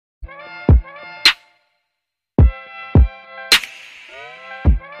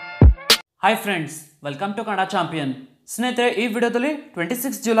Hi friends, welcome to Kannada champion. ಸ್ನೇಹಿತರೆ, ಈ ವಿಡಿಯೋದಲ್ಲಿ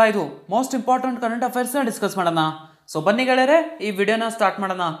 26 ಜುಲೈದು ಮೋಸ್ಟ್ ಇಂಪಾರ್ಟೆಂಟ್ ಕರೆಂಟ್ ಅಫೇರ್ಸ್ನ ಡಿಸ್ಕಸ್ ಮಾಡೋಣ. ಸೊ ಬನ್ನಿ ಗೆಳೆಯರೆ, ಈ ವಿಡಿಯೋನ ಸ್ಟಾರ್ಟ್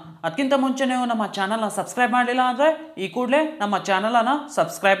ಮಾಡೋಣ. ಅದಕ್ಕಿಂತ ಮುಂಚೆ ನೀವು ನಮ್ಮ ಚಾನಲ್ನ ಸಬ್ಸ್ಕ್ರೈಬ್ ಮಾಡಲಿಲ್ಲ ಅಂದರೆ ಈ ಕೂಡಲೇ ನಮ್ಮ ಚಾನಲನ್ನು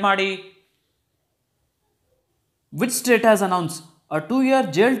ಸಬ್ಸ್ಕ್ರೈಬ್ ಮಾಡಿ. Which state has announce a 2-year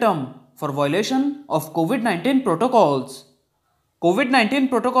jail term for violation of COVID-19 protocols? COVID-19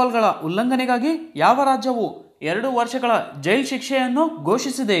 ಪ್ರೋಟೋಕಾಲ್ಗಳ ಉಲ್ಲಂಘನೆಗಾಗಿ ಯಾವ ರಾಜ್ಯವು 2 ವರ್ಷಗಳ ಜೈಲು ಶಿಕ್ಷೆಯನ್ನು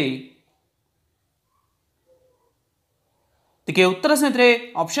ಘೋಷಿಸಿದೆ? ಇದಕ್ಕೆ ಉತ್ತರ ಸ್ನೇಹಿತರೆ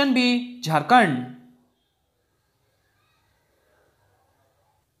ಆಪ್ಷನ್ ಬಿ, ಜಾರ್ಖಂಡ್.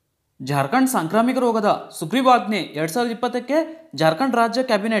 ಜಾರ್ಖಂಡ್ ಸಾಂಕ್ರಾಮಿಕ ರೋಗದ ಸುಗ್ರೀವಾಜ್ಞೆ 2020ಕ್ಕೆ ಜಾರ್ಖಂಡ್ ರಾಜ್ಯ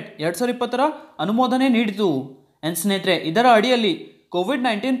ಕ್ಯಾಬಿನೆಟ್ 2020ರ ಅನುಮೋದನೆ ನೀಡಿತು. ಸ್ನೇಹಿತರೆ, ಇದರ ಅಡಿಯಲ್ಲಿ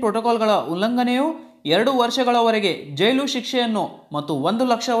ಕೋವಿಡ್-19 ಪ್ರೋಟೋಕಾಲ್ಗಳ ಉಲ್ಲಂಘನೆಯು 2 ವರ್ಷಗಳವರೆಗೆ ಜೈಲು ಶಿಕ್ಷೆಯನ್ನು ಮತ್ತು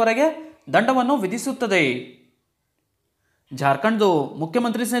 1 ಲಕ್ಷವರೆಗೆ ದಂಡವನ್ನು ವಿಧಿಸುತ್ತದೆ. ಜಾರ್ಖಂಡ್ದು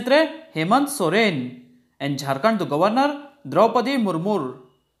ಮುಖ್ಯಮಂತ್ರಿ ಸ್ನೇಹಿತರೆ Hemant Soren and ಜಾರ್ಖಂಡ್ದು governor Draupadi ಮುರ್ಮುರ್.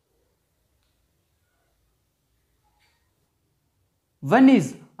 When is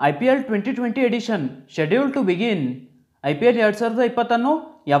IPL 2020 edition scheduled to begin? IPL 2020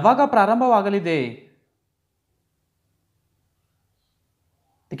 ಯಾವಾಗ ಪ್ರಾರಂಭವಾಗಲಿದೆ?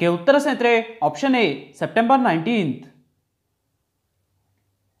 ಇದಕ್ಕೆ ಉತ್ತರ ಸ್ನೇಹಿತರೆ option A, September 19.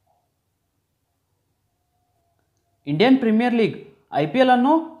 Indian premier league IPL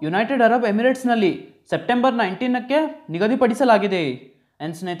ಅನ್ನು ಯುನೈಟೆಡ್ ಅರಬ್ ಎಮಿರೇಟ್ಸ್ನಲ್ಲಿ ಸೆಪ್ಟೆಂಬರ್ 19ಕ್ಕೆ ನಿಗದಿಪಡಿಸಲಾಗಿದೆ.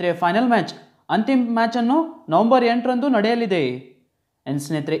 ಸ್ನೇಹಿತರೆ, ಫೈನಲ್ ಮ್ಯಾಚ್, ಅಂತಿಮ ಮ್ಯಾಚನ್ನು ನವೆಂಬರ್ 8ರಂದು ನಡೆಯಲಿದೆ.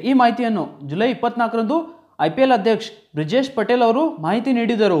 ಸ್ನೇಹಿತರೆ, ಈ ಮಾಹಿತಿಯನ್ನು ಜುಲೈ 24ರಂದು IPL ಅಧ್ಯಕ್ಷ ಬ್ರಿಜೇಶ್ ಪಟೇಲ್ ಅವರು ಮಾಹಿತಿ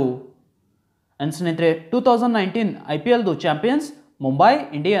ನೀಡಿದರು. ಸ್ನೇಹಿತರೆ, 2019 IPLದು champions Mumbai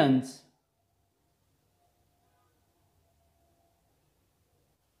Indians.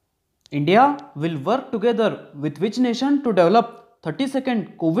 India will work together with which nation to develop 30-second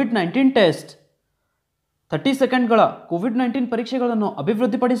COVID-19 test? 30 ಸೆಕೆಂಡ್ಗಳ COVID-19 ಪರೀಕ್ಷೆಗಳನ್ನು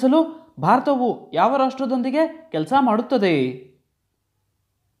ಅಭಿವೃದ್ಧಿಪಡಿಸಲು ಭಾರತವು ಯಾವ ರಾಷ್ಟ್ರದೊಂದಿಗೆ ಕೆಲಸ ಮಾಡುತ್ತದೆ?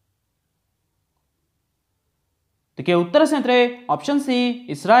 ಇದಕ್ಕೆ ಉತ್ತರ ಸ್ನೇಹಿತರೆ ಆಪ್ಷನ್ ಸಿ,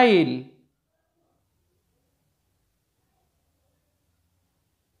 ಇಸ್ರಾಯೇಲ್.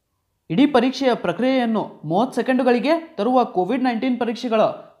 ಇಡೀ ಪರೀಕ್ಷೆಯ ಪ್ರಕ್ರಿಯೆಯನ್ನು 30 ಸೆಕೆಂಡುಗಳಿಗೆ ತರುವ ಕೋವಿಡ್-19 ಪರೀಕ್ಷೆಗಳ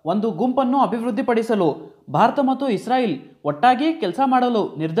ಒಂದು ಗುಂಪನ್ನು ಅಭಿವೃದ್ಧಿಪಡಿಸಲು ಭಾರತ ಮತ್ತು ಇಸ್ರಾಯೇಲ್ ಒಟ್ಟಾಗಿ ಕೆಲಸ ಮಾಡಲು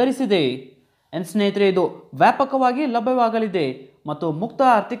ನಿರ್ಧರಿಸಿದೆ. ಸ್ನೇಹಿತರೆ, ಇದು ವ್ಯಾಪಕವಾಗಿ ಲಭ್ಯವಾಗಲಿದೆ ಮತ್ತು ಮುಕ್ತ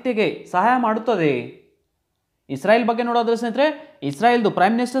ಆರ್ಥಿಕತೆಗೆ ಸಹಾಯ ಮಾಡುತ್ತದೆ. ಇಸ್ರಾಯೇಲ್ ಬಗ್ಗೆ ನೋಡೋದ್ರೆ ಸ್ನೇಹಿತರೆ, ಇಸ್ರಾಯೇಲ್ದು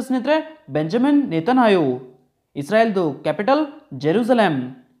ಪ್ರೈಮ್ ಮಿನಿಸ್ಟರ್ ಸ್ನೇಹಿತರೆ Benjamin Netanyahu. ಇಸ್ರಾಯೇಲ್ದು capital Jerusalem.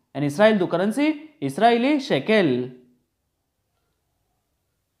 ಇಸ್ರಾಯೇಲ್ದು currency ಇಸ್ರಾಯೇಲಿ shekel.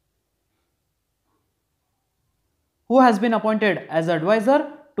 Who has been appointed as advisor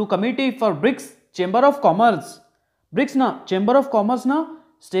to committee for BRICS Chamber of Commerce? ಬ್ರಿಕ್ಸ್ನ chamber of ಕಾಮರ್ಸ್ನ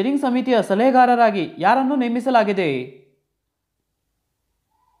steering ಸಮಿತಿಯ ಸಲಹೆಗಾರರಾಗಿ ಯಾರನ್ನು ನೇಮಿಸಲಾಗಿದೆ?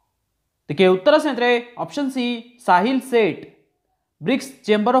 ಇದಕ್ಕೆ ಉತ್ತರ ಸ್ನೇಹಿತರೆ option C, Sahil Sait. BRICS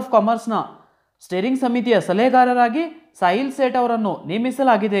chamber of ಕಾಮರ್ಸ್ನ steering ಸಮಿತಿಯ ಸಲಹೆಗಾರರಾಗಿ ಸಾಹಿಲ್ ಸೇಠ್ ಅವರನ್ನು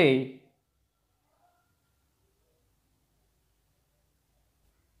ನೇಮಿಸಲಾಗಿದೆ.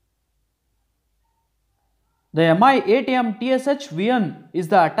 The Mi-8M TSH-1 is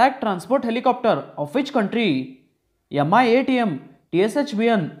the attack transport helicopter of which country? Mi-8M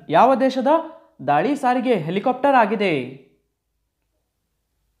TSH-1 ಯಾವ ದೇಶದ ದಾಳಿ ಸಾರಿಗೆ ಹೆಲಿಕಾಪ್ಟರ್ ಆಗಿದೆ?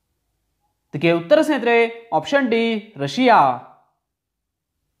 ಇದಕ್ಕೆ ಉತ್ತರ ಸ್ನೇಹಿತರೆ option D, Russia.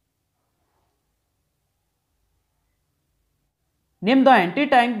 Name the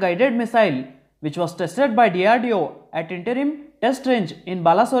anti-tank guided missile which was tested by DRDO at interim test range in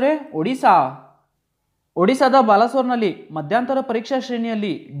ಬಾಲಾಸೊರೆ, Odisha. ಒಡಿಶಾದ ಬಾಲಾಸೋರ್ನಲ್ಲಿ ಮಧ್ಯಂತರ ಪರೀಕ್ಷಾ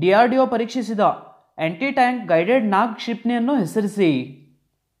ಶ್ರೇಣಿಯಲ್ಲಿ DRDO ಪರೀಕ್ಷಿಸಿದ ಆಂಟಿ ಟ್ಯಾಂಕ್ ಗೈಡೆಡ್ ನಾಗ್ ಕ್ಷಿಪಣಿಯನ್ನು ಹೆಸರಿಸಿ.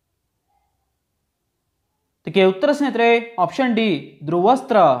 ಇದಕ್ಕೆ ಉತ್ತರ ಸ್ನೇಹಿತರೆ ಆಪ್ಷನ್ ಡಿ,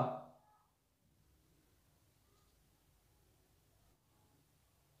 ಧ್ರುವಾಸ್ತ್ರ.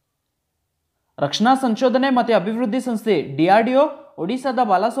 ರಕ್ಷಣಾ ಸಂಶೋಧನೆ ಮತ್ತು ಅಭಿವೃದ್ಧಿ ಸಂಸ್ಥೆ DRDO ಒಡಿಶಾದ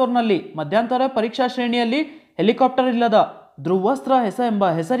ಬಾಲಾಸೋರ್ನಲ್ಲಿ ಮಧ್ಯಂತರ ಪರೀಕ್ಷಾ ಶ್ರೇಣಿಯಲ್ಲಿ ಹೆಲಿಕಾಪ್ಟರ್ ಇಲ್ಲದ ಧ್ರುವಾಸ್ತ್ರ ಎಂಬ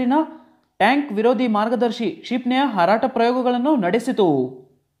ಹೆಸರಿನ ಟ್ಯಾಂಕ್ ವಿರೋಧಿ ಮಾರ್ಗದರ್ಶಿ ಕ್ಷಿಪಣಿಯ ಹಾರಾಟ ಪ್ರಯೋಗಗಳನ್ನು ನಡೆಸಿತು.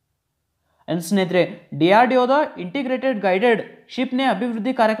 ಸ್ನೇಹಿತರೆ, DRDOದ ಇಂಟಿಗ್ರೇಟೆಡ್ ಗೈಡೆಡ್ ಕ್ಷಿಪಣಿ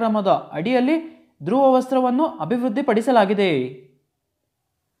ಅಭಿವೃದ್ಧಿ ಕಾರ್ಯಕ್ರಮದ ಅಡಿಯಲ್ಲಿ ಧ್ರುವವಸ್ತ್ರವನ್ನು ಅಭಿವೃದ್ಧಿಪಡಿಸಲಾಗಿದೆ.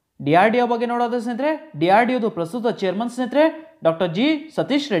 DRDO ಬಗ್ಗೆ ನೋಡೋದು ಸ್ನೇಹಿತರೆ, DRDOದು ಪ್ರಸ್ತುತ ಚೇರ್ಮನ್ ಸ್ನೇಹಿತರೆ doctor G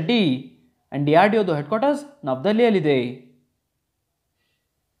Satish Reddy. DRDOದು head quarters ನವದೆಹಲಿಯಲ್ಲಿದೆ.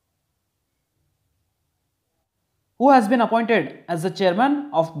 Who has been appointed as the chairman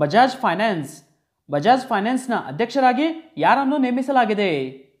of Bajaj Finance? Bajaj ಫೈನಾನ್ಸ್ನ ಅಧ್ಯಕ್ಷರಾಗಿ ಯಾರನ್ನು ನೇಮಿಸಲಾಗಿದೆ?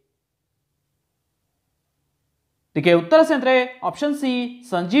 ಇದಕ್ಕೆ ಉತ್ತರ ಸ್ನೇಹಿತರೆ ಆಪ್ಷನ್ ಸಿ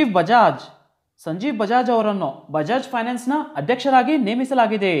ಸಂಜೀವ್ ಬಜಾಜ್. ಸಂಜೀವ್ ಬಜಾಜ್ ಅವರನ್ನು ಬಜಾಜ್ ಫೈನಾನ್ಸ್ನ ಅಧ್ಯಕ್ಷರಾಗಿ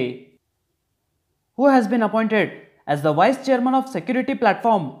ನೇಮಿಸಲಾಗಿದೆ. Who has been appointed as the vice chairman of security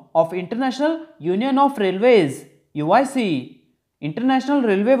platform of international union of railways ಯುಐಸಿ. International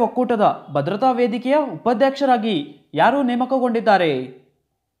railway ಒಕ್ಕೂಟದ ಭದ್ರತಾ ವೇದಿಕೆಯ ಉಪಾಧ್ಯಕ್ಷರಾಗಿ ಯಾರು ನೇಮಕಗೊಂಡಿದ್ದಾರೆ?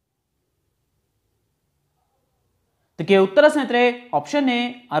 ಇದಕ್ಕೆ ಉತ್ತರ ಸ್ನೇಹಿತರೆ option A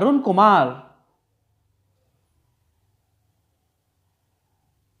Arun Kumar.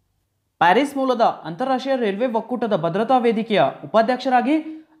 Paris ಮೂಲದ ಅಂತಾರಾಷ್ಟ್ರೀಯ ರೈಲ್ವೆ ಒಕ್ಕೂಟದ ಭದ್ರತಾ ವೇದಿಕೆಯ ಉಪಾಧ್ಯಕ್ಷರಾಗಿ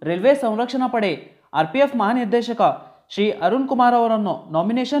ರೈಲ್ವೆ ಸಂರಕ್ಷಣಾ ಪಡೆ RPF ಮಹಾನಿರ್ದೇಶಕ ಶ್ರೀ ಅರುಣ್ ಕುಮಾರ್ ಅವರನ್ನು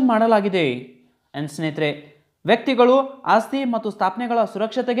ನಾಮಿನೇಷನ್ ಮಾಡಲಾಗಿದೆ. ಅಂಡ್ ಸ್ನೇಹಿತರೆ, ವ್ಯಕ್ತಿಗಳು ಆಸ್ತಿ ಮತ್ತು ಸ್ಥಾಪನೆಗಳ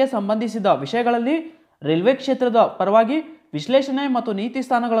ಸುರಕ್ಷತೆಗೆ ಸಂಬಂಧಿಸಿದ ವಿಷಯಗಳಲ್ಲಿ ರೈಲ್ವೆ ಕ್ಷೇತ್ರದ ಪರವಾಗಿ ವಿಶ್ಲೇಷಣೆ ಮತ್ತು ನೀತಿ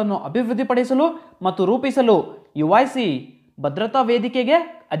ಸ್ಥಾನಗಳನ್ನು ಅಭಿವೃದ್ಧಿಪಡಿಸಲು ಮತ್ತು ರೂಪಿಸಲು ಯುಐಸಿ ಭದ್ರತಾ ವೇದಿಕೆಗೆ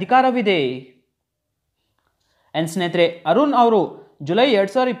ಅಧಿಕಾರವಿದೆ. ಅಂಡ್ ಸ್ನೇಹಿತರೆ, ಅರುಣ್ ಅವರು ಜುಲೈ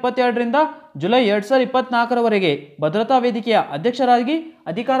 2022ರಿಂದ ಜುಲೈ 2024ರವರೆಗೆ ಭದ್ರತಾ ವೇದಿಕೆಯ ಅಧ್ಯಕ್ಷರಾಗಿ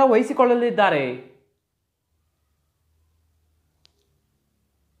ಅಧಿಕಾರ ವಹಿಸಿಕೊಳ್ಳಲಿದ್ದಾರೆ.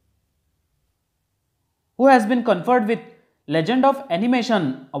 Who has been conferred with Legend of Animation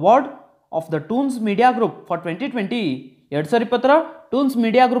Award of the Toons Media Group for 2020? 2020ರ ಟೂನ್ಸ್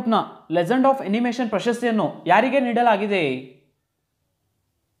media ಗ್ರೂಪ್ನ ಲೆಜೆಂಡ್ ಆಫ್ ಅನಿಮೇಷನ್ ಪ್ರಶಸ್ತಿಯನ್ನು ಯಾರಿಗೆ ನೀಡಲಾಗಿದೆ?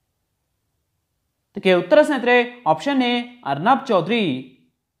 ಇದಕ್ಕೆ ಉತ್ತರ ಸ್ನೇಹಿತರೆ option A Arnab Chaudhary.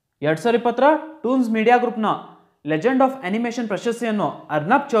 2020ರ ಟೂನ್ಸ್ media ಗ್ರೂಪ್ನ ಲೆಜೆಂಡ್ ಆಫ್ ಅನಿಮೇಷನ್ ಪ್ರಶಸ್ತಿಯನ್ನು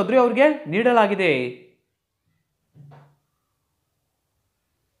ಅರ್ನಾಬ್ ಚೌಧರಿ ಅವರಿಗೆ ನೀಡಲಾಗಿದೆ.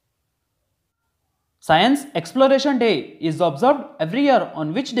 Science exploration day is observed every year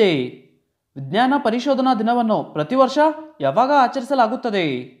on which day? ವಿಜ್ಞಾನ ಪರಿಶೋಧನಾ ದಿನವನ್ನು ಪ್ರತಿ ವರ್ಷ ಯಾವಾಗ ಆಚರಿಸಲಾಗುತ್ತದೆ?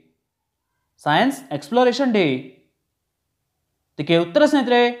 Science exploration day. ಇದಕ್ಕೆ ಉತ್ತರ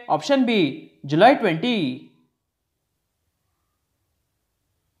ಸ್ನೇಹಿತರೆ ಆಪ್ಷನ್ ಬಿ ಜುಲೈ 20.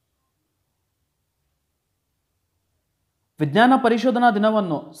 ವಿಜ್ಞಾನ ಪರಿಶೋಧನಾ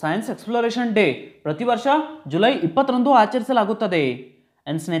ದಿನವನ್ನು ಸೈನ್ಸ್ ಎಕ್ಸ್ಪ್ಲೋರೇಷನ್ ಡೇ ಪ್ರತಿ ವರ್ಷ ಜುಲೈ 20ರಂದು ಆಚರಿಸಲಾಗುತ್ತದೆ.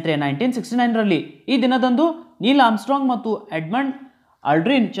 ಅಂಡ್ ಸ್ನೇಹಿತರೆ, 1969ರಲ್ಲಿ ಈ ದಿನದಂದು ನೀಲ್ ಆರ್ಮ್ಸ್ಟ್ರಾಂಗ್ ಮತ್ತು ಎಡ್ಮಂಡ್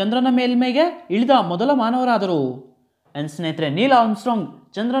ಆಲ್ಡ್ರಿನ್ ಚಂದ್ರನ ಮೇಲ್ಮೈಗೆ ಇಳಿದ ಮೊದಲ ಮಾನವರಾದರು. ಅಂಡ್ ಸ್ನೇಹಿತರೆ, ನೀಲ್ ಆರ್ಮ್ಸ್ಟ್ರಾಂಗ್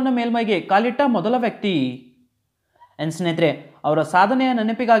ಚಂದ್ರನ ಮೇಲ್ಮೈಗೆ ಕಾಲಿಟ್ಟ ಮೊದಲ ವ್ಯಕ್ತಿ. ಅಂಡ್ ಸ್ನೇಹಿತರೆ, ಅವರ ಸಾಧನೆಯ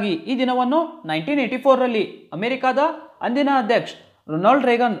ನೆನಪಿಗಾಗಿ ಈ ದಿನವನ್ನು 1984ರಲ್ಲಿ ಅಮೆರಿಕಾದ ಅಂದಿನ ಅಧ್ಯಕ್ಷ ರೊನಾಲ್ಡ್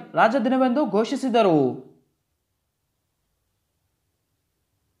ರೇಗನ್ ರಾಜ ದಿನವೆಂದು ಘೋಷಿಸಿದರು.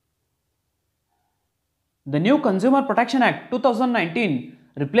 The new Consumer Protection Act 2019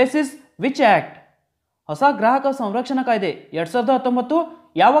 replaces which act? ಹೊಸ ಗ್ರಾಹಕ ಸಂರಕ್ಷಣಾ ಕಾಯ್ದೆ 2019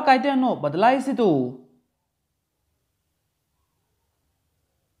 ಯಾವ ಕಾಯ್ದೆಯನ್ನು ಬದಲಾಯಿಸಿತು?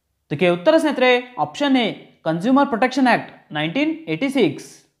 ಇದಕ್ಕೆ ಉತ್ತರ ಸ್ನೇಹಿತರೆ option A consumer protection act 1986.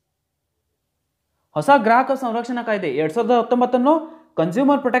 ಹೊಸ ಗ್ರಾಹಕ ಸಂರಕ್ಷಣಾ ಕಾಯ್ದೆ 2019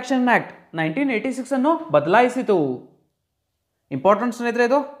 ಕನ್ಸ್ಯೂಮರ್ ಪ್ರೊಟೆಕ್ಷನ್ ಆಕ್ಟ್ 1986 ಅನ್ನು ಬದಲಾಯಿಸಿತು. ಇಂಪಾರ್ಟೆಂಟ್ ಸ್ನೇಹಿತರೆ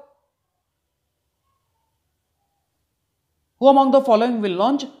ಇದು. Who among the following will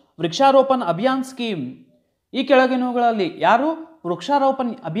launch ವೃಕ್ಷಾರೋಪಣ Abhiyan scheme? ಈ ಕೆಳಗಿನವುಗಳಲ್ಲಿ ಯಾರು ವೃಕ್ಷಾರೋಪಣ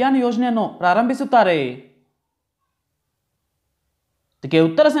ಅಭಿಯಾನ ಯೋಜನೆಯನ್ನು ಪ್ರಾರಂಭಿಸುತ್ತಾರೆ? ಇದಕ್ಕೆ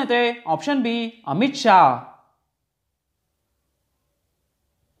ಉತ್ತರ ಸ್ನೇಹಿತರೆ ಆಪ್ಷನ್ ಬಿ ಅಮಿತ್ ಶಾ.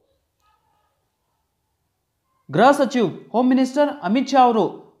 ಗೃಹ ಸಚಿವ್ ಹೋಮ್ ಮಿನಿಸ್ಟರ್ ಅಮಿತ್ ಶಾ ಅವರು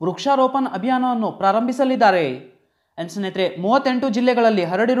ವೃಕ್ಷಾರೋಪಣ ಅಭಿಯಾನವನ್ನು ಪ್ರಾರಂಭಿಸಲಿದ್ದಾರೆ. ಅಂಡ್ ಸ್ನೇಹಿತರೆ, 38 ಜಿಲ್ಲೆಗಳಲ್ಲಿ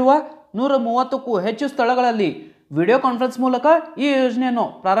ಹರಡಿರುವ 130ಕ್ಕೂ ಹೆಚ್ಚು ಸ್ಥಳಗಳಲ್ಲಿ ವಿಡಿಯೋ ಕಾನ್ಫರೆನ್ಸ್ ಮೂಲಕ ಈ ಯೋಜನೆಯನ್ನು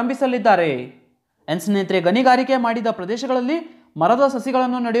ಪ್ರಾರಂಭಿಸಲಿದ್ದಾರೆ. ಅಂಡ್ ಸ್ನೇಹಿತರೆ, ಗಣಿಗಾರಿಕೆ ಮಾಡಿದ ಪ್ರದೇಶಗಳಲ್ಲಿ ಮರದ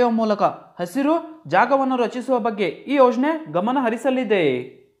ಸಸಿಗಳನ್ನು ನಡೆಯುವ ಮೂಲಕ ಹಸಿರು ಜಾಗವನ್ನು ರಚಿಸುವ ಬಗ್ಗೆ ಈ ಯೋಜನೆ ಗಮನ ಹರಿಸಲಿದೆ.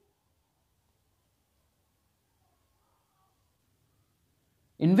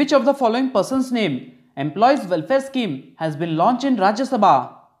 In which of the following person's name Employees Welfare Scheme has been launched in Rajya Sabha?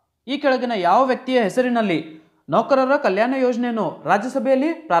 ಈ ಕೆಳಗಿನ ಯಾವ ವ್ಯಕ್ತಿಯ ಹೆಸರಿನಲ್ಲಿ ನೌಕರರ ಕಲ್ಯಾಣ ಯೋಜನೆಯನ್ನು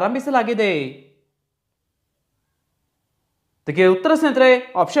ರಾಜ್ಯಸಭೆಯಲ್ಲಿ ಪ್ರಾರಂಭಿಸಲಾಗಿದೆ? ಇದಕ್ಕೆ ಉತ್ತರ ಸ್ನೇಹಿತರೆ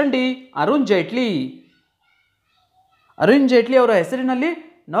ಆಪ್ಷನ್ ಡಿ ಅರುಣ್ ಜೇಟ್ಲಿ. ಅರುಣ್ ಜೇಟ್ಲಿ ಅವರ ಹೆಸರಿನಲ್ಲಿ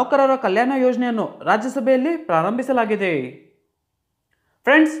ನೌಕರರ ಕಲ್ಯಾಣ ಯೋಜನೆಯನ್ನು ರಾಜ್ಯಸಭೆಯಲ್ಲಿ ಪ್ರಾರಂಭಿಸಲಾಗಿದೆ.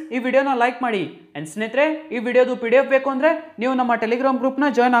 ಫ್ರೆಂಡ್ಸ್, ಈ ವಿಡಿಯೋನ ಲೈಕ್ ಮಾಡಿ. ಅಂಡ್ ಸ್ನೇಹಿತರೆ, ಈ ವಿಡಿಯೋದು PDF ಬೇಕು ಅಂದರೆ ನೀವು ನಮ್ಮ ಟೆಲಿಗ್ರಾಮ್ ಗ್ರೂಪ್ನ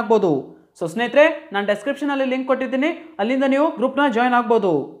ಜಾಯ್ನ್ ಆಗ್ಬೋದು. ಸೊ ಸ್ನೇಹಿತರೆ, ನಾನು ಡಿಸ್ಕ್ರಿಪ್ಷನಲ್ಲಿ ಲಿಂಕ್ ಕೊಟ್ಟಿದ್ದೀನಿ, ಅಲ್ಲಿಂದ ನೀವು ಗ್ರೂಪ್ನ ಜಾಯ್ನ್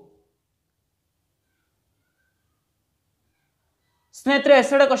ಆಗ್ಬೋದು. ಸ್ನೇಹಿತರೆ,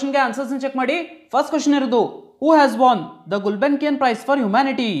 ಎಸ್ಟರ್ಡೇ ಕ್ವಶನ್ಗೆ ಆನ್ಸರ್ಸ್ನ ಚೆಕ್ ಮಾಡಿ. ಫಸ್ಟ್ ಕ್ವಶನ್ ಇರೋದು, who has von the ಗುಲ್ಬೆನ್ಕಿಯನ್ price for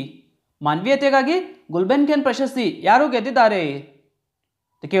humanity? ಮಾನವೀಯತೆಗಾಗಿ ಗುಲ್ಬೆನ್ಕಿಯನ್ ಪ್ರಶಸ್ತಿ ಯಾರು ಗೆದ್ದಿದ್ದಾರೆ?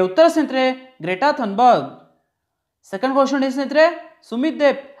 ಇದಕ್ಕೆ ಉತ್ತರ ಸ್ನೇಹಿತರೆ Greta Thunberg. Second question is ಸ್ನೇಹಿತರೆ, Sumit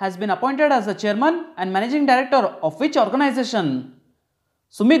Dev has been appointed as the chairman and managing director of which organisation?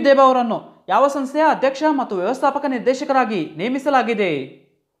 Sumit Dev ಅವರನ್ನು ಯಾವ ಸಂಸ್ಥೆಯ ಅಧ್ಯಕ್ಷ ಮತ್ತು ವ್ಯವಸ್ಥಾಪಕ ನಿರ್ದೇಶಕರಾಗಿ ನೇಮಿಸಲಾಗಿದೆ?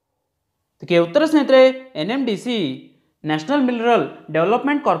 ಇದಕ್ಕೆ ಉತ್ತರ ಸ್ನೇಹಿತರೆ NMDC, national mineral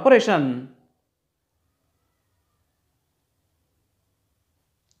development corporation.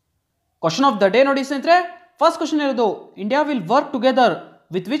 Question of the day ನೋಡಿ ಸ್ನೇಹಿತರೆ. ಫಸ್ಟ್ ಕ್ವಶನ್ ಇರೋದು, India will work together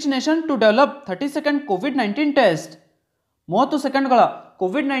with which nation to develop 30 second COVID-19 test? 30 ಸೆಕೆಂಡ್ಗಳ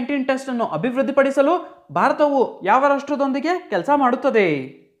COVID-19 test ಅನ್ನು ಅಭಿವೃದ್ಧಿಪಡಿಸಲು ಭಾರತವು ಯಾವ ರಾಷ್ಟ್ರದೊಂದಿಗೆ ಕೆಲಸ ಮಾಡುತ್ತದೆ?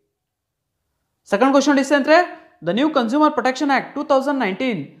 ಸೆಕೆಂಡ್ ಕ್ವಶನ್ ಸ್ನೇಹಿತರೆ, the new consumer protection act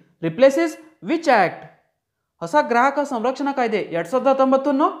 2019 ರಿಪ್ಲೇಸಸ್ which act? ಹೊಸ ಗ್ರಾಹಕ ಸಂರಕ್ಷಣಾ ಕಾಯ್ದೆ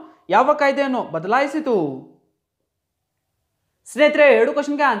 2019 ಯಾವ ಕಾಯ್ದೆಯನ್ನು ಬದಲಾಯಿಸಿತು? ಸ್ನೇಹಿತರೆ, 2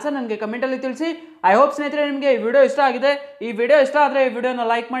 ಕ್ವಶನ್ಗೆ ಆನ್ಸರ್ ನನಗೆ ಕಮೆಂಟಲ್ಲಿ ತಿಳಿಸಿ. ಐ ಹೋಪ್ ಸ್ನೇಹಿತರೆ ನಿಮಗೆ ಈ ವಿಡಿಯೋ ಇಷ್ಟ ಆಗಿದೆ. ಈ ವಿಡಿಯೋ ಇಷ್ಟ ಆದರೆ ಈ ವಿಡಿಯೋನ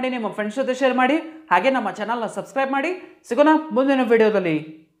ಲೈಕ್ ಮಾಡಿ, ನಿಮ್ಮ ಫ್ರೆಂಡ್ಸ್ ಜೊತೆ ಶೇರ್ ಮಾಡಿ, ಹಾಗೆ ನಮ್ಮ ಚಾನಲ್ನ ಸಬ್ಸ್ಕ್ರೈಬ್ ಮಾಡಿ. ಸಿಗೋಣ ಮುಂದಿನ ವಿಡಿಯೋದಲ್ಲಿ.